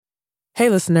Hey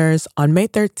listeners, on May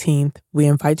 13th, we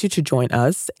invite you to join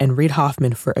us and Reid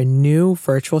Hoffman for a new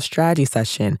virtual strategy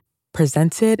session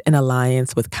presented in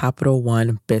alliance with Capital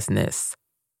One Business.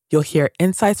 You'll hear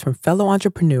insights from fellow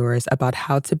entrepreneurs about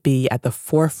how to be at the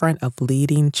forefront of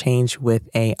leading change with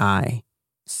AI.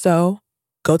 So,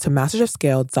 go to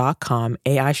mastersofscale.com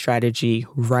AI strategy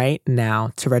right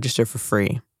now to register for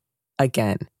free.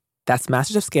 Again, that's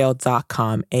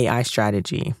mastersofscale.com AI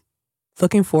strategy.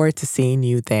 Looking forward to seeing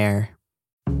you there.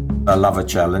 I love a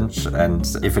challenge, and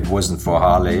if it wasn't for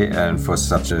Harley and for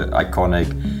such an iconic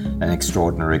and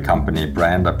extraordinary company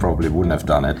brand, I probably wouldn't have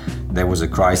done it. There was a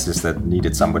crisis that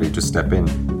needed somebody to step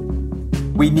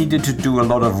in. We needed to do a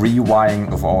lot of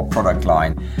rewiring of our product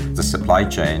line. The supply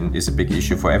chain is a big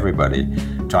issue for everybody.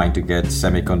 Trying to get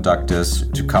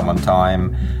semiconductors to come on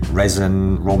time,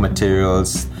 resin, raw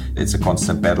materials. It's a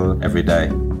constant battle every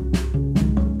day.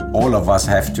 All of us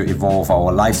have to evolve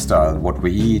our lifestyle, what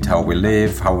we eat, how we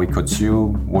live, how we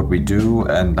consume, what we do.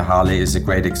 And Harley is a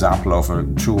great example of a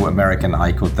true American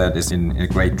icon that is in a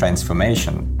great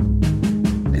transformation.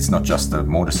 It's not just a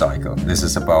motorcycle. This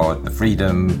is about the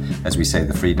freedom, as we say,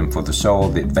 the freedom for the soul,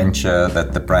 the adventure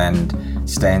that the brand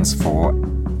stands for.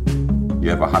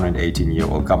 You have a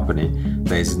 118-year-old company.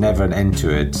 There's never an end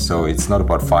to it. So it's not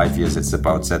about 5 years. It's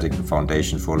about setting the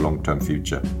foundation for a long-term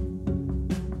future.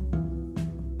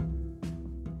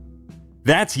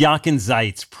 That's Jochen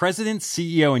Zeitz, President,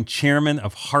 CEO, and Chairman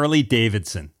of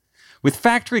Harley-Davidson. With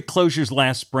factory closures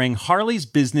last spring, Harley's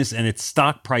business and its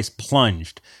stock price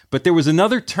plunged, but there was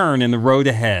another turn in the road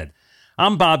ahead.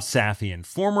 I'm Bob Safian,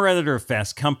 former editor of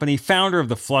Fast Company, founder of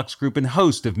the Flux Group, and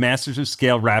host of Masters of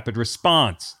Scale Rapid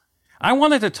Response. I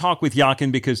wanted to talk with Jochen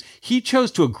because he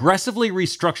chose to aggressively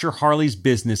restructure Harley's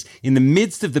business in the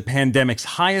midst of the pandemic's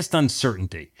highest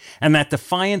uncertainty, and that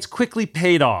defiance quickly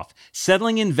paid off,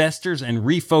 settling investors and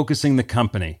refocusing the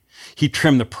company. He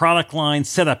trimmed the product line,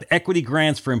 set up equity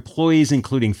grants for employees,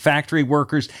 including factory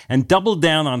workers, and doubled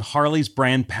down on Harley's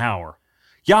brand power.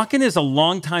 Jochen is a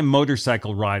longtime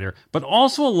motorcycle rider, but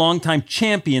also a longtime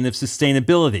champion of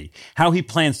sustainability. How he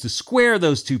plans to square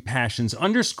those two passions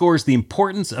underscores the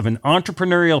importance of an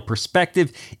entrepreneurial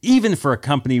perspective, even for a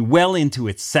company well into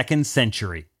its second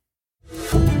century.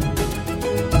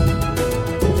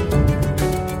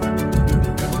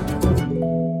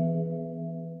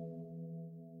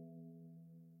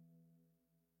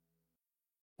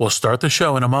 We'll start the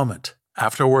show in a moment,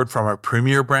 after a word from our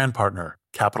premier brand partner,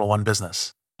 Capital One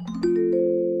Business.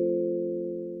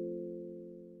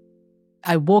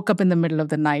 I woke up in the middle of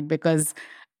the night because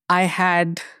I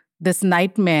had this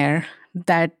nightmare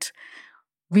that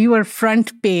we were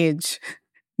front page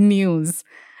news,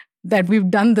 that we've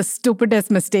done the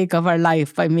stupidest mistake of our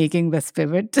life by making this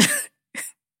pivot.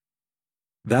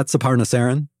 That's Aparna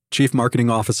Saran, Chief Marketing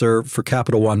Officer for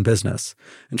Capital One Business,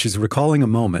 and she's recalling a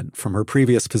moment from her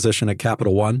previous position at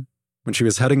Capital One when she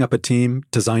was heading up a team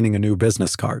designing a new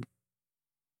business card.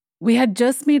 We had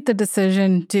just made the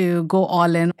decision to go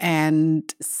all in and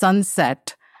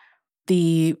sunset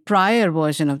the prior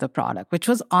version of the product, which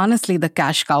was honestly the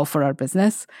cash cow for our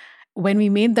business. When we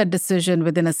made that decision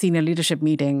within a senior leadership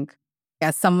meeting,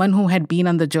 as someone who had been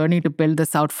on the journey to build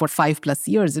this out for 5+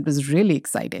 years, it was really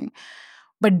exciting.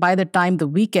 But by the time the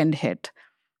weekend hit,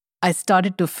 I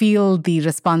started to feel the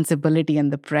responsibility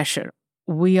and the pressure.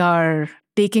 We are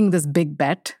taking this big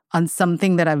bet on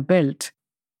something that I've built.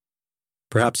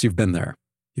 Perhaps you've been there.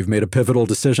 You've made a pivotal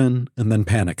decision, and then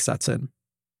panic sets in.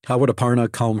 How would Aparna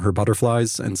calm her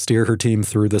butterflies and steer her team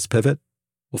through this pivot?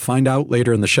 We'll find out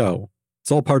later in the show.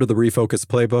 It's all part of the Refocus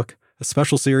Playbook, a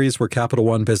special series where Capital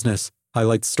One Business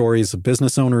highlights stories of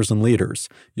business owners and leaders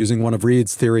using one of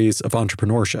Reid's theories of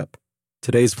entrepreneurship.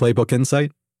 Today's Playbook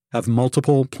Insight: have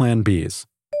multiple Plan Bs.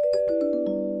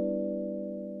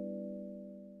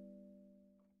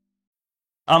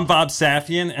 I'm Bob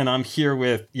Safian, and I'm here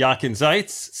with Jochen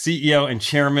Zeitz, CEO and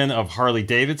Chairman of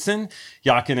Harley-Davidson.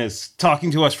 Jochen is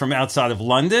talking to us from outside of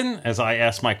London as I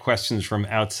ask my questions from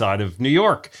outside of New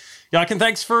York. Jochen,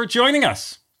 thanks for joining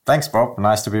us. Thanks, Bob.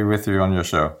 Nice to be with you on your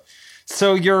show.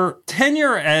 So your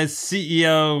tenure as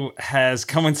CEO has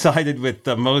coincided with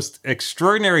the most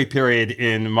extraordinary period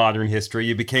in modern history.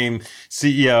 You became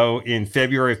CEO in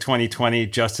February of 2020,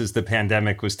 just as the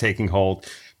pandemic was taking hold.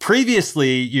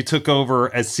 Previously, you took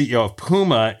over as CEO of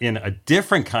Puma in a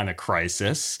different kind of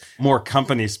crisis, more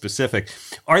company specific.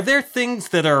 Are there things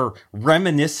that are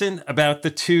reminiscent about the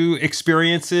two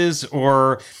experiences,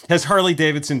 or has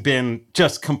Harley-Davidson been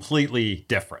just completely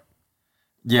different?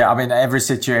 Yeah, I mean, every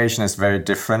situation is very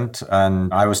different.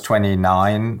 And I was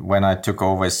 29 when I took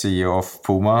over as CEO of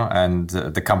Puma, and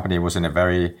the company was in a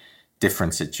very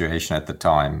different situation at the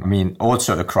time. I mean,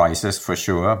 also a crisis for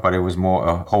sure, but it was more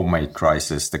a homemade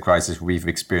crisis. The crisis we've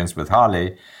experienced with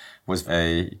Harley was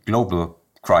a global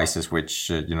crisis, which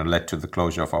led to the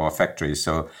closure of our factories.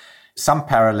 So some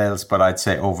parallels, but I'd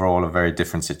say overall a very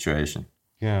different situation.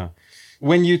 Yeah.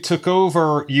 When you took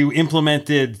over, you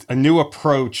implemented a new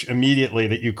approach immediately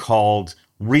that you called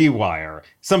Rewire.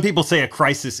 Some people say a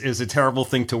crisis is a terrible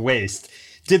thing to waste.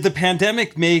 Did the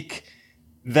pandemic make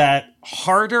that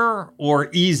harder or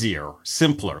easier,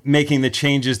 simpler, making the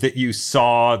changes that you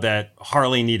saw that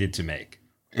Harley needed to make?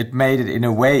 It made it in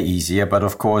a way easier, but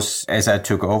of course, as I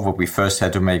took over, we first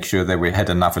had to make sure that we had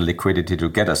enough liquidity to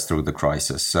get us through the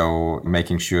crisis. So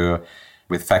making sure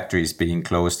with factories being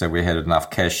closed that we had enough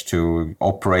cash to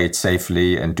operate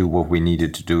safely and do what we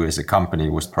needed to do as a company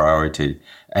was priority.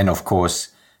 And of course,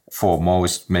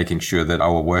 foremost, making sure that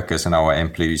our workers and our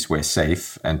employees were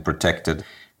safe and protected.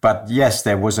 But yes,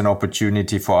 there was an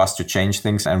opportunity for us to change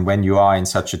things. And when you are in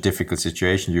such a difficult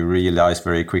situation, you realize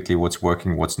very quickly what's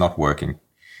working, what's not working.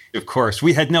 Of course,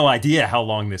 we had no idea how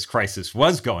long this crisis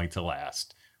was going to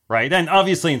last, right? And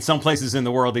obviously, in some places in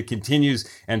the world, it continues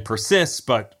and persists.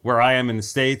 But where I am in the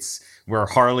States, where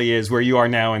Harley is, where you are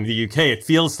now in the UK, it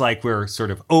feels like we're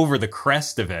sort of over the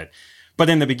crest of it. But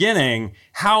in the beginning,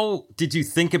 how did you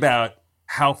think about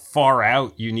how far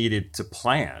out you needed to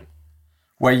plan?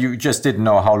 Well, you just didn't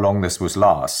know how long this would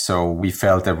last. So we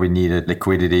felt that we needed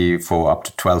liquidity for up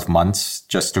to 12 months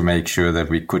just to make sure that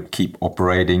we could keep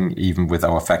operating, even with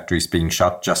our factories being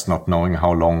shut, just not knowing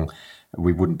how long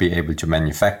we wouldn't be able to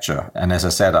manufacture. And as I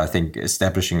said, I think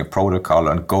establishing a protocol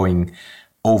and going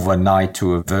overnight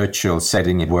to a virtual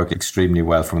setting, it worked extremely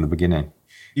well from the beginning.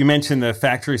 You mentioned the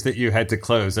factories that you had to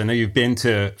close. I know you've been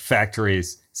to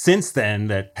factories since then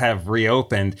that have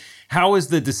reopened. How was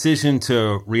the decision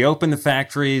to reopen the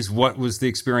factories? What was the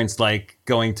experience like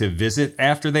going to visit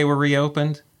after they were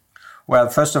reopened? Well,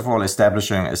 first of all,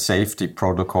 establishing a safety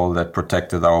protocol that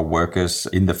protected our workers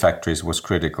in the factories was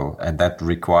critical. And that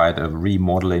required a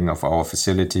remodeling of our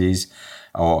facilities,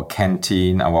 our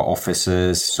canteen, our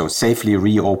offices. So safely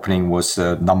reopening was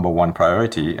number one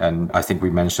priority. And I think we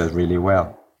managed that really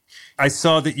well. I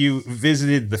saw that you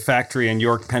visited the factory in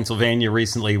York, Pennsylvania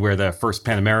recently where the first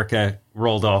Pan America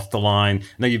rolled off the line. I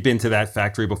know you've been to that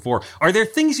factory before. Are there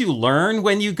things you learn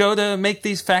when you go to make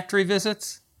these factory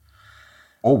visits?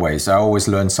 Always. I always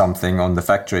learn something on the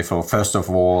factory floor. First of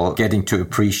all, getting to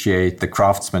appreciate the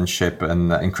craftsmanship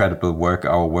and the incredible work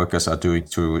our workers are doing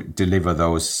to deliver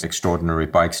those extraordinary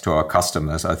bikes to our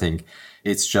customers. I think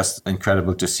it's just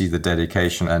incredible to see the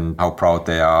dedication and how proud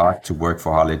they are to work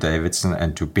for Harley-Davidson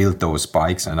and to build those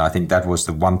bikes. And I think that was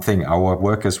the one thing our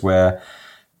workers were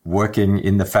working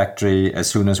in the factory as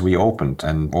soon as we opened.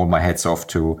 And all my hats off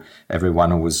to everyone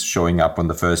who was showing up on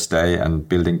the first day and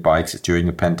building bikes during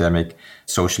the pandemic,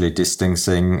 socially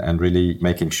distancing and really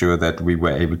making sure that we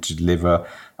were able to deliver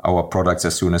our products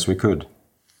as soon as we could.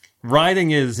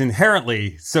 Riding is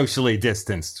inherently socially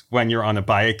distanced when you're on a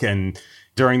bike, and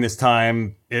during this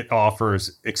time, it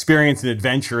offers experience and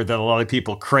adventure that a lot of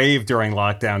people crave during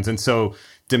lockdowns. And so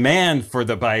demand for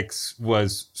the bikes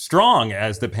was strong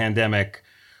as the pandemic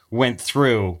went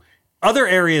through. Other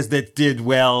areas that did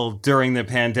well during the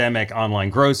pandemic, online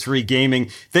grocery, gaming,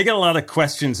 they get a lot of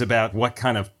questions about what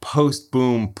kind of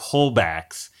post-boom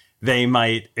pullbacks they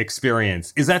might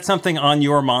experience. Is that something on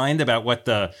your mind about what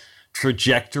the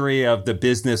trajectory of the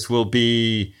business will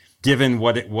be given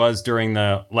what it was during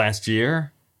the last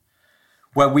year?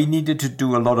 Well, we needed to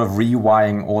do a lot of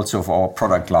rewiring also of our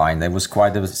product line. There was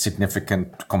quite a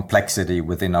significant complexity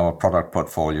within our product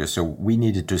portfolio. So we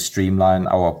needed to streamline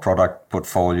our product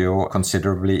portfolio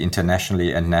considerably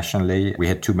internationally and nationally. We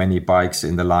had too many bikes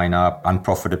in the lineup,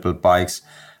 unprofitable bikes.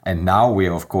 And now we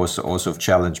are, of course, also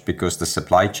challenged because the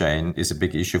supply chain is a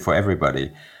big issue for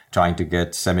everybody. Trying to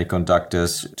get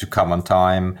semiconductors to come on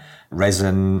time,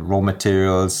 resin, raw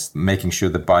materials, making sure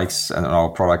the bikes and our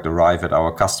product arrive at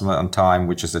our customer on time,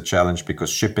 which is a challenge because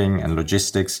shipping and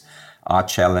logistics are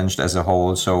challenged as a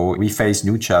whole. So we face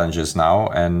new challenges now,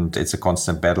 and it's a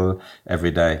constant battle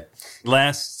every day.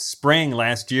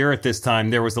 Last year at this time,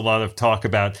 there was a lot of talk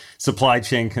about supply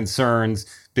chain concerns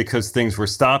because things were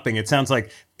stopping. It sounds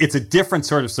like it's a different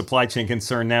sort of supply chain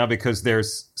concern now because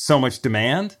there's so much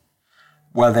demand.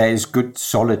 Well, there is good,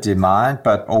 solid demand,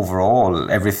 but overall,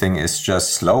 everything is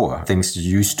just slower. Things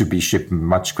used to be shipped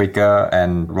much quicker,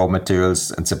 and raw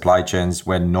materials and supply chains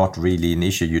were not really an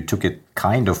issue. You took it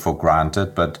kind of for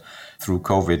granted, but through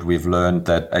COVID, we've learned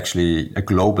that actually a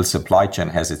global supply chain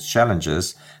has its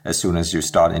challenges. As soon as you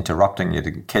start interrupting it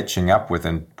and catching up with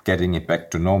and getting it back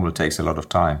to normal takes a lot of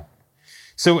time.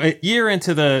 So a year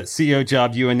into the CEO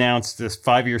job, you announced this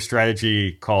 5-year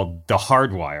strategy called The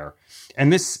Hardwire.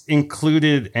 And this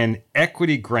included an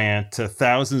equity grant to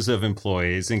thousands of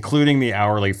employees, including the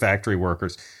hourly factory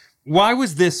workers. Why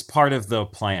was this part of the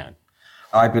plan?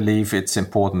 I believe it's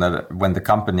important that when the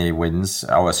company wins,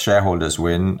 our shareholders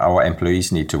win, our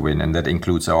employees need to win, and that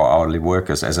includes our hourly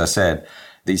workers. As I said,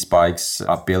 these bikes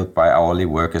are built by hourly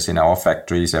workers in our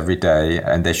factories every day,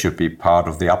 and they should be part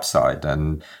of the upside.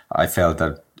 And I felt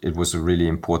that it was a really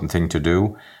important thing to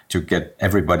do to get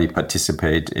everybody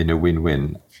participate in a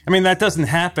win-win. I mean, that doesn't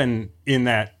happen in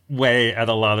that way at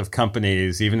a lot of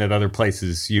companies, even at other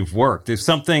places you've worked. There's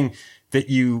something that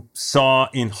you saw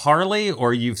in Harley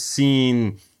or you've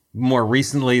seen more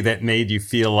recently that made you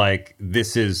feel like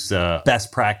this is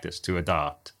best practice to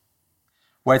adopt?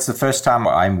 Well, it's the first time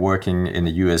I'm working in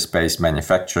a US-based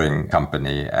manufacturing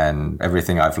company, and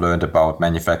everything I've learned about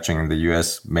manufacturing in the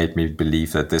US made me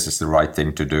believe that this is the right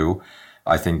thing to do.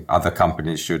 I think other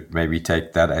companies should maybe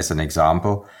take that as an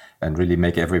example and really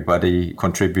make everybody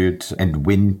contribute and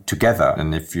win together.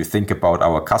 And if you think about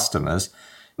our customers,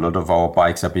 a lot of our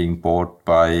bikes are being bought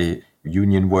by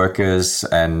union workers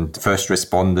and first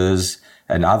responders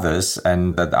and others,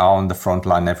 and that are on the front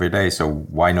line every day. So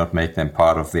why not make them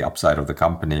part of the upside of the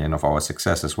company and of our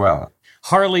success as well?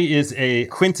 Harley is a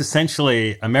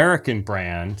quintessentially American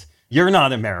brand. You're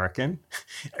not American.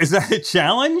 Is that a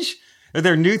challenge? Are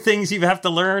there new things you have to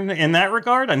learn in that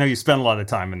regard? I know you spent a lot of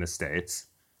time in the States.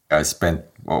 I spent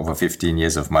over 15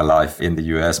 years of my life in the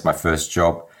US. My first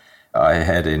job I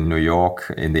had in New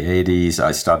York in the 80s.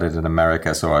 I started in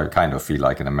America, so I kind of feel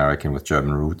like an American with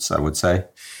German roots, I would say.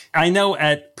 I know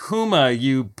at Puma,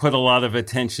 you put a lot of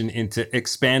attention into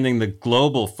expanding the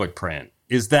global footprint.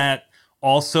 Is that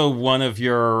also one of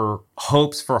your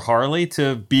hopes for Harley,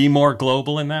 to be more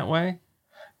global in that way?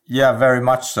 Yeah, very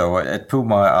much so. At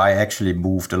Puma, I actually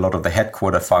moved a lot of the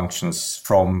headquarter functions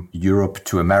from Europe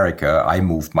to America. I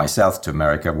moved myself to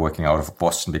America, working out of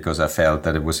Boston, because I felt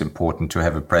that it was important to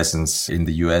have a presence in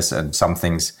the US, and some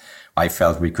things I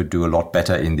felt we could do a lot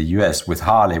better in the US. With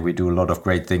Harley, we do a lot of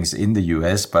great things in the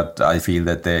US, but I feel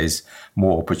that there is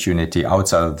more opportunity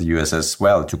outside of the US as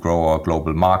well to grow our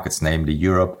global markets, namely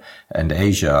Europe and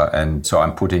Asia. And so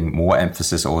I'm putting more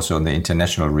emphasis also on the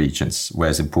international regions,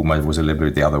 whereas in Puma, it was a little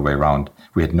bit the other way around.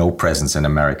 We had no presence in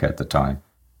America at the time.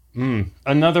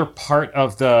 Another part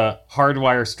of the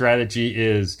Hardwire strategy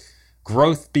is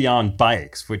growth beyond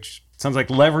bikes, which sounds like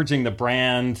leveraging the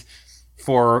brand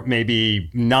for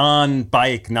maybe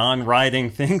non-bike, non-riding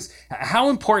things. How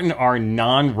important are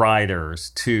non-riders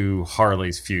to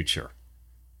Harley's future?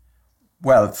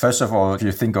 Well, first of all, if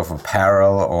you think of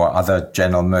apparel or other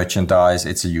general merchandise,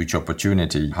 it's a huge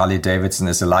opportunity. Harley-Davidson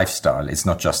is a lifestyle. It's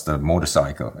not just a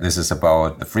motorcycle. This is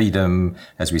about the freedom,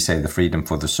 as we say, the freedom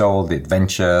for the soul, the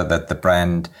adventure that the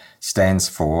brand stands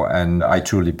for. And I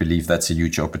truly believe that's a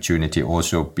huge opportunity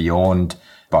also beyond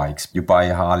bikes. You buy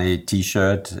a Harley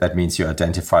t-shirt, that means you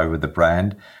identify with the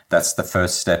brand. That's the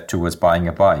first step towards buying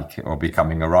a bike or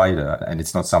becoming a rider. And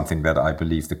it's not something that I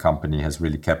believe the company has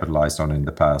really capitalized on in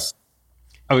the past.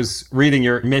 I was reading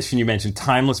your mission. You mentioned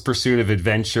timeless pursuit of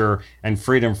adventure and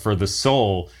freedom for the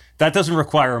soul. That doesn't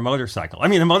require a motorcycle. I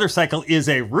mean, a motorcycle is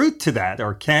a route to that,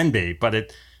 or can be, but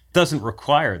it doesn't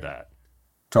require that.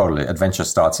 Totally. Adventure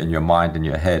starts in your mind, in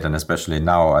your head. And especially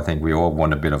now, I think we all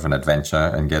want a bit of an adventure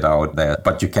and get out there.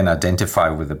 But you can identify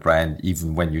with the brand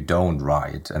even when you don't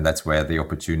ride. And that's where the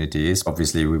opportunity is.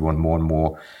 Obviously, we want more and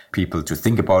more people to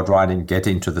think about riding, get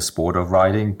into the sport of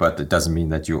riding. But it doesn't mean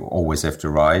that you always have to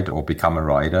ride or become a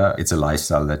rider. It's a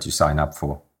lifestyle that you sign up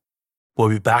for. We'll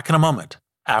be back in a moment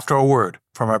after a word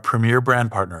from our premier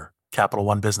brand partner, Capital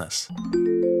One Business.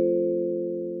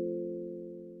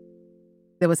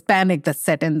 There was panic that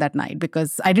set in that night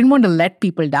because I didn't want to let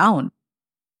people down.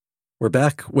 We're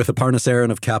back with Aparna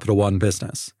Saran of Capital One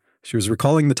Business. She was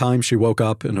recalling the time she woke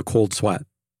up in a cold sweat,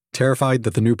 terrified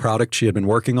that the new product she had been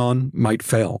working on might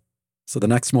fail. So the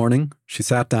next morning, she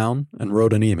sat down and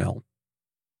wrote an email.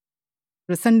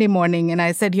 It was Sunday morning, and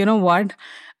I said, you know what?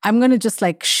 I'm going to just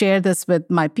share this with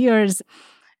my peers. It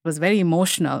was very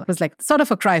emotional. It was sort of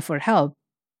a cry for help.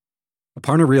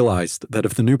 Aparna realized that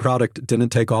if the new product didn't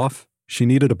take off, she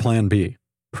needed a plan B,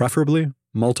 preferably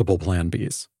multiple plan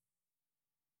Bs.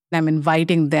 I'm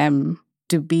inviting them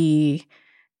to be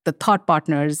the thought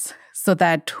partners so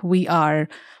that we are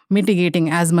mitigating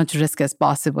as much risk as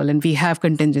possible and we have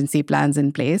contingency plans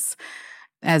in place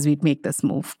as we make this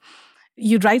move.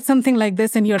 You write something like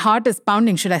this and your heart is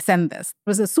pounding, should I send this? It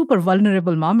was a super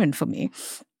vulnerable moment for me.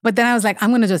 But then I was I'm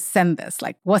going to just send this.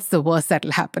 What's the worst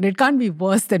that'll happen? It can't be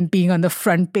worse than being on the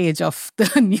front page of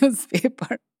the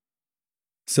newspaper.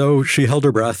 So she held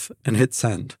her breath and hit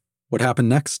send. What happened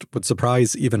next would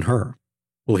surprise even her.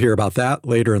 We'll hear about that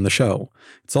later in the show.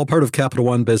 It's all part of Capital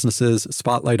One Business's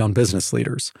Spotlight on Business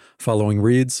Leaders, following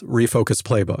Reed's Refocus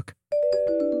Playbook.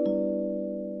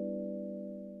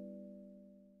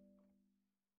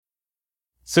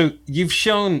 So you've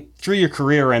shown through your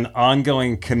career an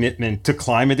ongoing commitment to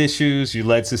climate issues. You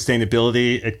led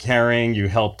sustainability at Kering. You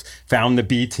helped found the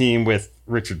B Team with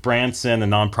Richard Branson, a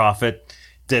nonprofit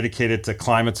dedicated to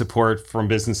climate support from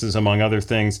businesses, among other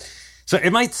things. So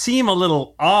it might seem a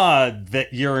little odd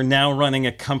that you're now running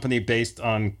a company based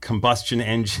on combustion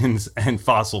engines and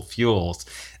fossil fuels.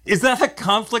 Is that a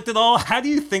conflict at all? How do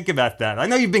you think about that? I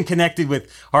know you've been connected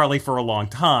with Harley for a long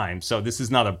time, so this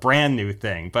is not a brand new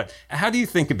thing, but how do you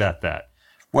think about that?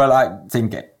 Well, I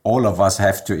think all of us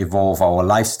have to evolve our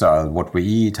lifestyle, what we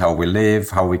eat, how we live,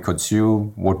 how we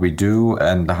consume, what we do.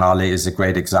 And Harley is a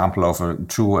great example of a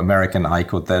true American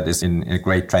icon that is in a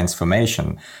great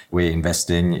transformation. We're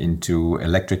investing into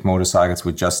electric motorcycles.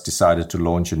 We just decided to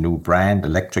launch a new brand,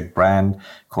 electric brand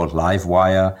called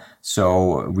Livewire.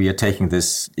 So we are taking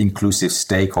this inclusive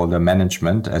stakeholder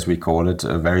management, as we call it,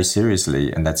 very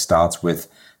seriously. And that starts with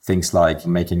things like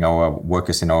making our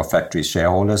workers in our factories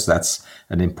shareholders. That's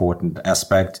an important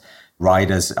aspect.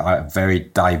 Riders are a very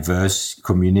diverse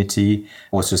community,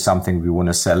 also something we want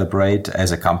to celebrate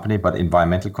as a company, but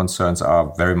environmental concerns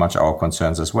are very much our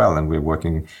concerns as well. And we're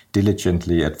working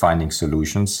diligently at finding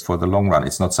solutions for the long run.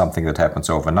 It's not something that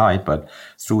happens overnight, but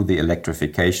through the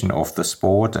electrification of the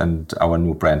sport and our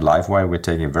new brand Livewire, we're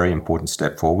taking a very important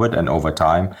step forward. And over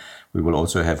time, we will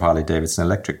also have Harley-Davidson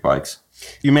electric bikes.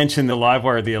 You mentioned the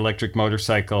Livewire, the electric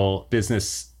motorcycle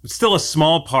business, still a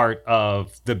small part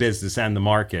of the business and the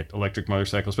market, electric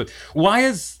motorcycles. But why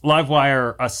is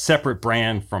Livewire a separate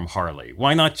brand from Harley?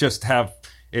 Why not just have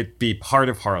it be part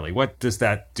of Harley? What does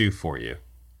that do for you?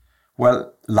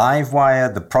 Well,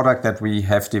 Livewire, the product that we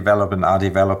have developed and are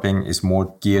developing, is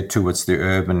more geared towards the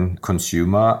urban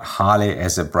consumer. Harley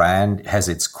as a brand has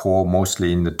its core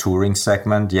mostly in the touring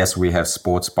segment. Yes, we have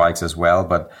sports bikes as well,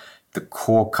 but the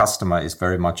core customer is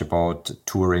very much about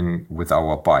touring with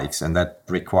our bikes. And that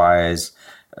requires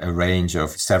a range of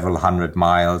several hundred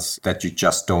miles that you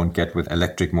just don't get with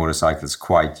electric motorcycles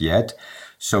quite yet.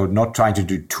 So not trying to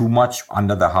do too much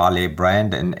under the Harley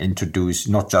brand and introduce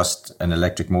not just an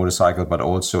electric motorcycle, but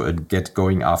also get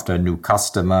going after a new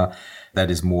customer that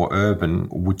is more urban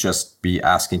would just be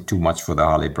asking too much for the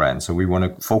Harley brand. So we want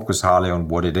to focus Harley on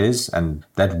what it is. And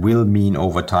that will mean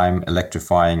over time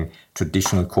electrifying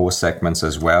traditional core segments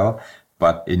as well.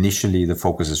 But initially, the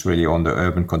focus is really on the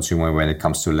urban consumer when it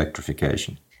comes to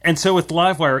electrification. And so with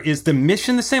Livewire, is the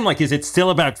mission the same? Like, is it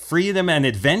still about freedom and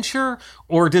adventure?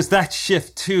 Or does that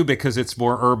shift too because it's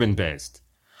more urban based?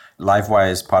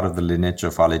 Livewire is part of the lineage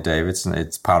of Harley-Davidson.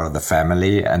 It's part of the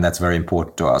family, and that's very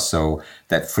important to us. So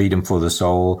that freedom for the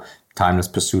soul, timeless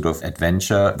pursuit of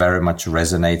adventure very much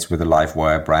resonates with the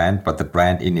Livewire brand, but the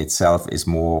brand in itself is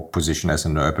more positioned as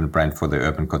an urban brand for the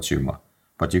urban consumer.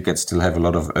 But you can still have a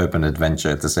lot of urban adventure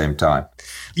at the same time.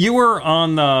 You were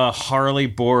on the Harley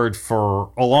board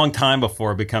for a long time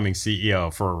before becoming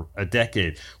CEO, for a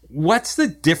decade. What's the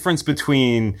difference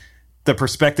between the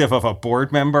perspective of a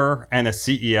board member and a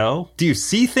CEO? Do you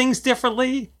see things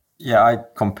differently? Yeah, I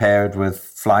compare it with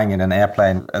flying in an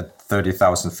airplane at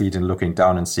 30,000 feet and looking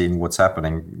down and seeing what's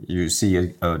happening. You see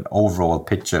an overall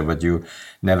picture, but you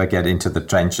never get into the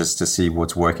trenches to see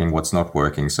what's working, what's not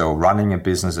working. So running a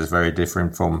business is very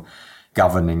different from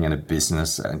governing in a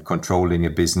business and controlling a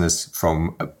business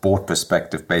from a board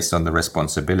perspective based on the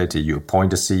responsibility. You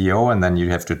appoint a CEO and then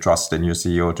you have to trust in your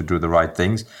CEO to do the right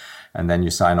things. And then you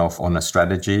sign off on a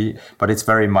strategy. But it's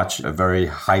very much a very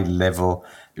high level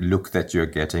look that you're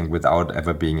getting without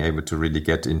ever being able to really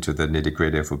get into the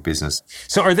nitty-gritty of a business.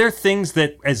 So are there things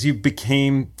that as you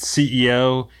became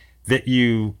CEO that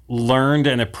you learned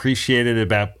and appreciated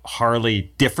about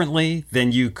Harley differently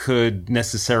than you could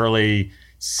necessarily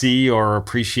see or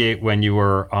appreciate when you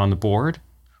were on the board?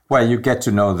 Well, you get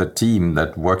to know the team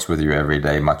that works with you every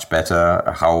day much better,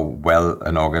 how well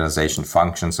an organization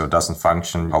functions or doesn't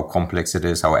function, how complex it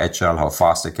is, how agile, how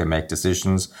fast it can make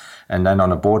decisions. And then on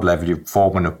a board level, you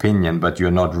form an opinion, but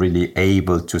you're not really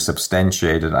able to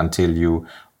substantiate it until you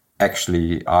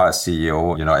actually are a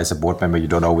CEO. You know, as a board member, you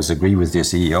don't always agree with your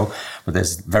CEO, but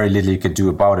there's very little you can do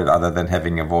about it other than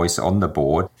having a voice on the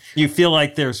board. You feel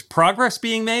like there's progress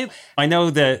being made? I know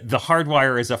that the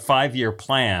Hardwire is a 5-year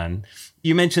plan.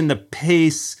 You mentioned the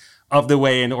pace of the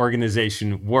way an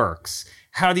organization works.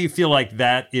 How do you feel like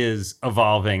that is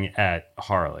evolving at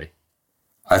Harley?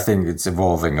 I think it's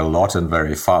evolving a lot and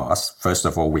very fast. First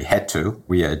of all, we had to.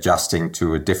 We are adjusting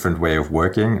to a different way of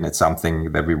working, and it's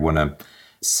something that we want to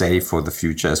save for the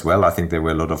future as well. I think there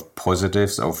were a lot of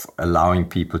positives of allowing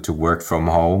people to work from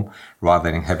home rather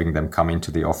than having them come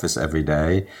into the office every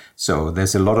day. So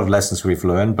there's a lot of lessons we've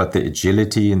learned, but the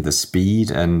agility and the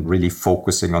speed and really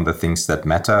focusing on the things that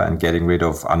matter and getting rid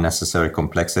of unnecessary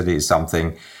complexity is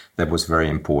something that was very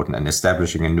important. And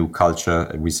establishing a new culture,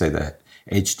 we say the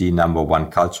HD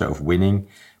 #1 culture of winning.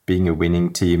 Being a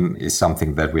winning team is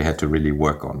something that we had to really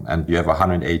work on. And you have a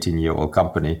 118-year-old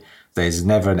company. There's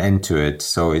never an end to it.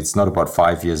 So it's not about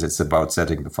 5 years. It's about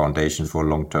setting the foundation for a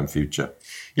long-term future.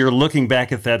 You're looking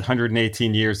back at that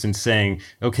 118 years and saying,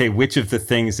 okay, which of the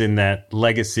things in that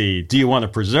legacy do you want to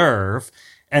preserve?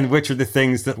 And which are the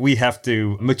things that we have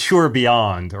to mature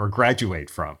beyond or graduate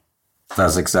from?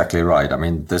 That's exactly right. I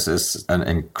mean, this is an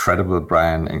incredible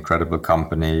brand, incredible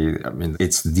company. I mean,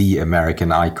 it's the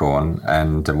American icon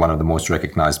and one of the most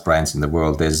recognized brands in the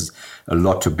world. There's a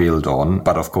lot to build on.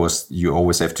 But of course, you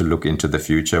always have to look into the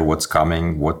future, what's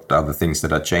coming, what are the things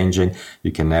that are changing.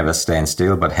 You can never stand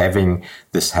still. But having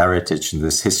this heritage and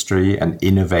this history and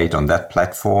innovate on that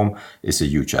platform is a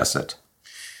huge asset.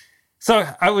 So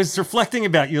I was reflecting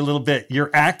about you a little bit.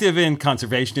 You're active in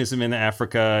conservationism in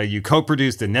Africa. You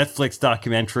co-produced a Netflix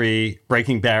documentary,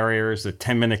 Breaking Barriers, a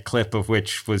 10-minute clip of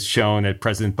which was shown at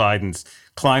President Biden's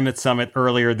climate summit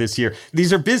earlier this year.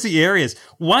 These are busy areas.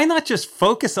 Why not just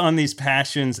focus on these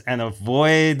passions and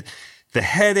avoid the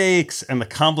headaches and the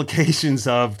complications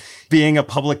of being a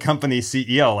public company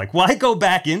CEO? Like, why go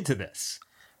back into this?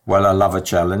 Well, I love a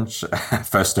challenge,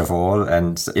 first of all.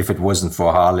 And if it wasn't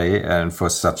for Harley and for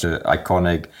such an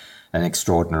iconic and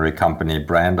extraordinary company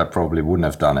brand, I probably wouldn't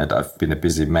have done it. I've been a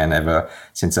busy man ever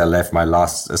since I left my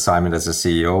last assignment as a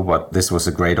CEO. But this was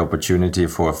a great opportunity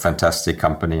for a fantastic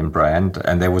company and brand.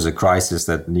 And there was a crisis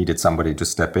that needed somebody to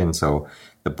step in. So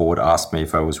the board asked me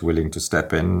if I was willing to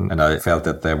step in. And I felt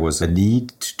that there was a need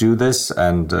to do this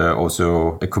and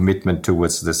also a commitment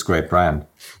towards this great brand.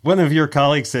 One of your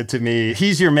colleagues said to me,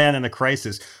 he's your man in a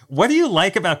crisis. What do you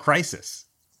like about crisis?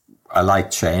 I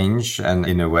like change. And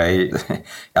in a way,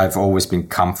 I've always been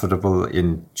comfortable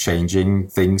in changing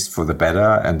things for the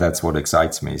better. And that's what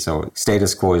excites me. So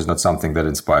status quo is not something that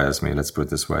inspires me. Let's put it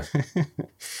this way.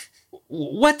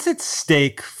 What's at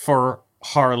stake for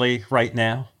Harley right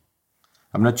now?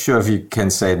 I'm not sure if you can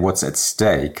say what's at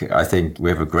stake. I think we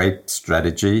have a great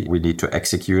strategy. We need to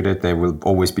execute it. There will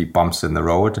always be bumps in the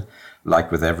road,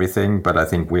 like with everything. But I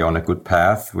think we're on a good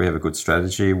path. We have a good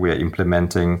strategy. We are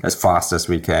implementing as fast as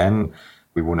we can.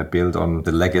 We want to build on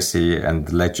the legacy and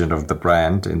the legend of the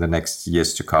brand in the next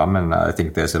years to come. And I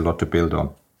think there's a lot to build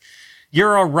on.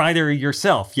 You're a writer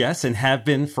yourself, yes, and have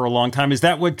been for a long time. Is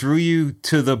that what drew you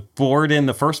to the board in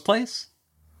the first place?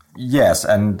 Yes,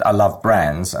 and I love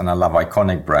brands and I love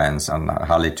iconic brands. And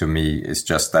Harley to me is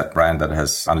just that brand that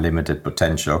has unlimited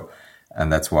potential.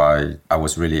 And that's why I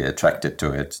was really attracted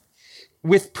to it.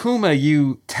 With Puma,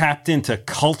 you tapped into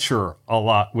culture a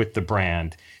lot with the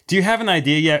brand. Do you have an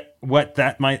idea yet what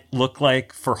that might look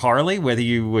like for Harley, whether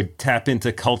you would tap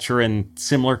into culture in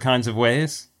similar kinds of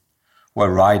ways? Well,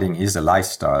 riding is a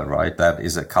lifestyle, right? That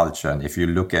is a culture. And if you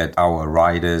look at our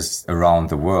riders around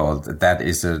the world, that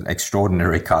is an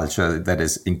extraordinary culture that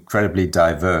is incredibly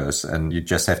diverse. And you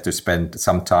just have to spend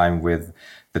some time with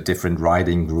the different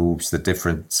riding groups, the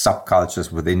different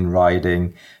subcultures within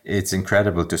riding. It's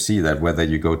incredible to see that whether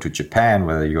you go to Japan,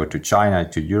 whether you go to China,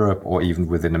 to Europe, or even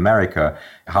within America,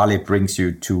 Harley brings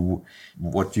you to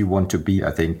what you want to be.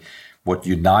 I think what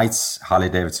unites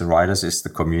Harley-Davidson riders is the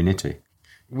community.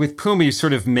 With Puma, you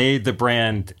sort of made the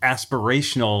brand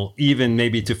aspirational, even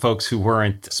maybe to folks who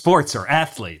weren't sports or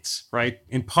athletes, right?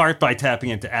 In part by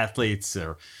tapping into athletes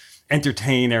or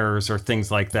entertainers or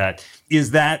things like that.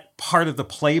 Is that part of the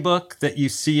playbook that you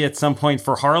see at some point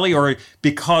for Harley? Or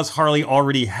because Harley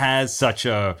already has such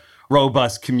a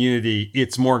robust community,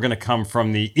 it's more going to come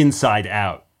from the inside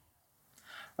out?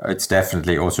 It's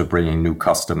definitely also bringing new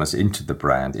customers into the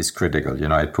brand is critical. You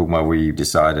know, at Puma, we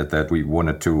decided that we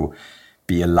wanted to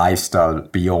be a lifestyle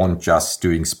beyond just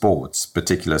doing sports,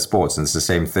 particular sports. And it's the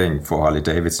same thing for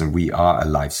Harley-Davidson. We are a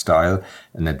lifestyle,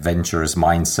 an adventurous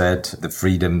mindset, the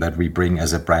freedom that we bring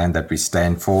as a brand that we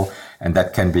stand for. And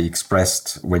that can be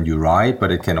expressed when you ride,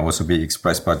 but it can also be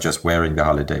expressed by just wearing the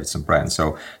Harley-Davidson brand.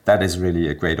 So that is really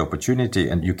a great opportunity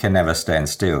and you can never stand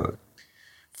still.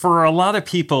 For a lot of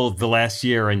people, the last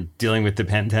year and dealing with the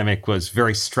pandemic was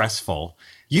very stressful.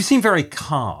 You seem very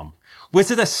calm. Was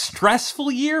it a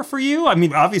stressful year for you? I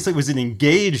mean, obviously it was an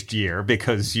engaged year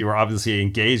because you were obviously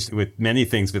engaged with many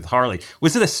things with Harley.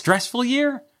 Was it a stressful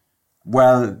year?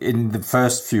 Well, in the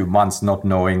first few months, not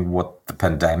knowing what the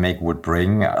pandemic would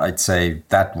bring, I'd say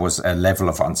that was a level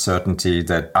of uncertainty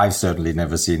that I've certainly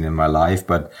never seen in my life,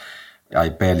 but I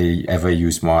barely ever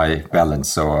use my balance.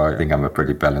 So I think I'm a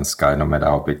pretty balanced guy, no matter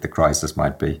how big the crisis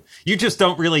might be. You just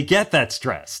don't really get that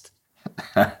stressed.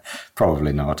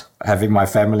 Probably not. Having my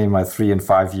family, my 3 and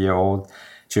 5 year old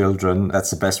children, that's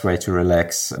the best way to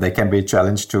relax. They can be a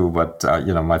challenge too, but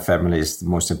my family is the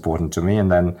most important to me.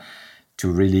 And then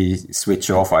to really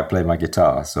switch off, I play my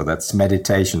guitar. So that's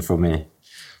meditation for me.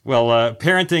 Well,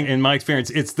 parenting, in my experience,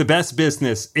 it's the best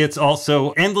business. It's also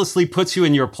endlessly puts you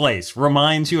in your place,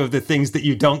 reminds you of the things that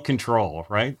you don't control,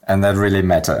 right? And that really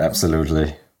matter,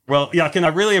 absolutely. Well, Jochen, I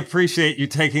really appreciate you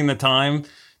taking the time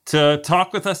to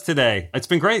talk with us today. It's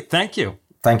been great. Thank you.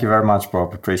 Thank you very much,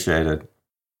 Bob. Appreciate it.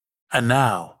 And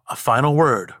now, a final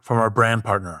word from our brand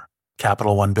partner,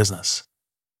 Capital One Business.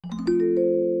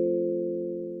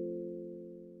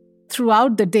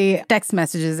 Throughout the day, text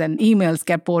messages and emails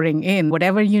kept pouring in.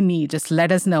 Whatever you need, just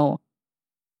let us know.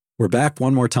 We're back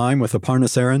one more time with Aparna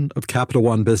Saran of Capital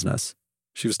One Business.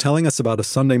 She was telling us about a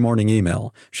Sunday morning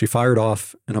email she fired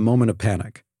off in a moment of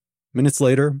panic. Minutes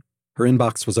later, her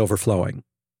inbox was overflowing.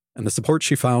 And the support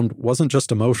she found wasn't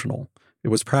just emotional, it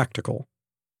was practical.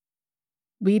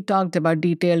 We talked about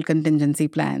detailed contingency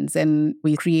plans, and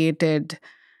we created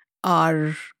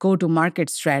our go-to-market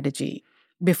strategy.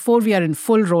 Before we are in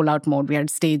full rollout mode, we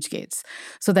had stage gates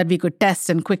so that we could test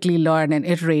and quickly learn and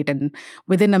iterate. And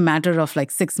within a matter of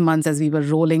 6 months, as we were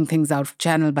rolling things out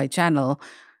channel by channel,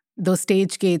 those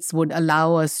stage gates would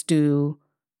allow us to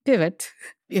pivot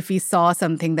if we saw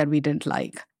something that we didn't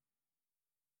like.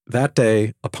 That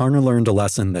day, Aparna learned a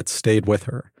lesson that stayed with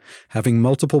her. Having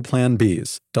multiple plan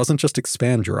Bs doesn't just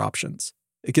expand your options.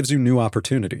 It gives you new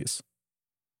opportunities.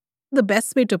 The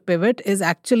best way to pivot is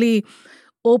actually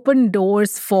open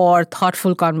doors for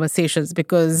thoughtful conversations,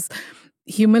 because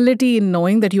humility in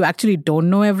knowing that you actually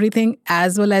don't know everything,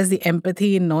 as well as the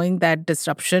empathy in knowing that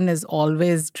disruption is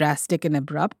always drastic and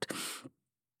abrupt,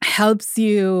 helps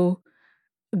you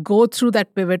go through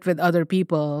that pivot with other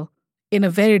people in a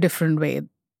very different way.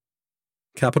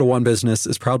 Capital One Business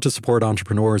is proud to support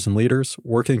entrepreneurs and leaders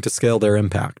working to scale their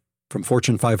impact, from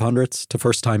Fortune 500s to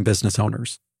first-time business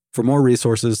owners. For more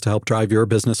resources to help drive your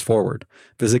business forward,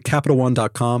 visit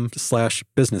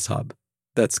CapitalOne.com/businesshub.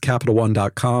 That's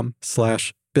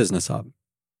CapitalOne.com/businesshub.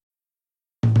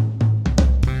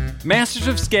 Masters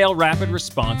of Scale Rapid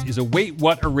Response is a Wait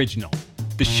What original.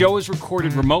 The show is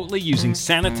recorded remotely using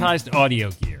sanitized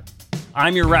audio gear.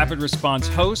 I'm your Rapid Response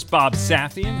host, Bob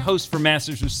Safian. Host for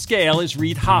Masters of Scale is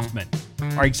Reid Hoffman.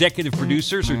 Our executive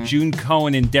producers are June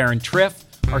Cohen and Darren Triff.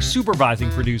 Our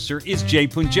supervising producer is Jay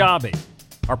Punjabi.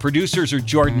 Our producers are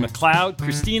Jordan McLeod,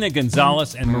 Christina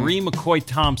Gonzalez, and Marie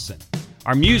McCoy-Thompson.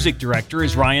 Our music director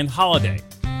is Ryan Holiday.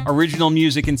 Original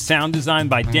music and sound design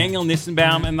by Daniel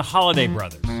Nissenbaum and the Holiday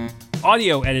Brothers.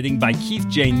 Audio editing by Keith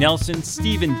J. Nelson,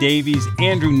 Stephen Davies,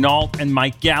 Andrew Nault, and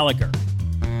Mike Gallagher.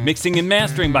 Mixing and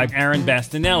mastering by Aaron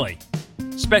Bastinelli.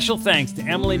 Special thanks to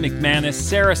Emily McManus,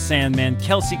 Sarah Sandman,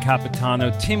 Kelsey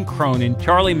Capitano, Tim Cronin,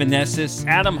 Charlie Meneses,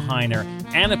 Adam Heiner,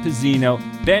 Anna Pizzino,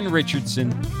 Ben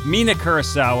Richardson, Mina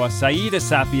Kurosawa, Saida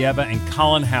Sapieva, and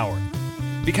Colin Howard.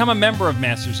 Become a member of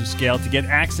Masters of Scale to get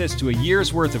access to a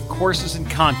year's worth of courses and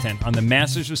content on the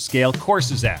Masters of Scale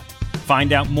Courses app.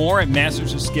 Find out more at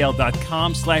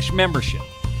mastersofscale.com/membership.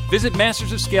 Visit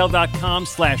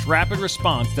mastersofscale.com/rapid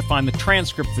response to find the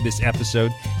transcript for this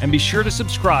episode, and be sure to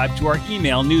subscribe to our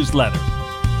email newsletter.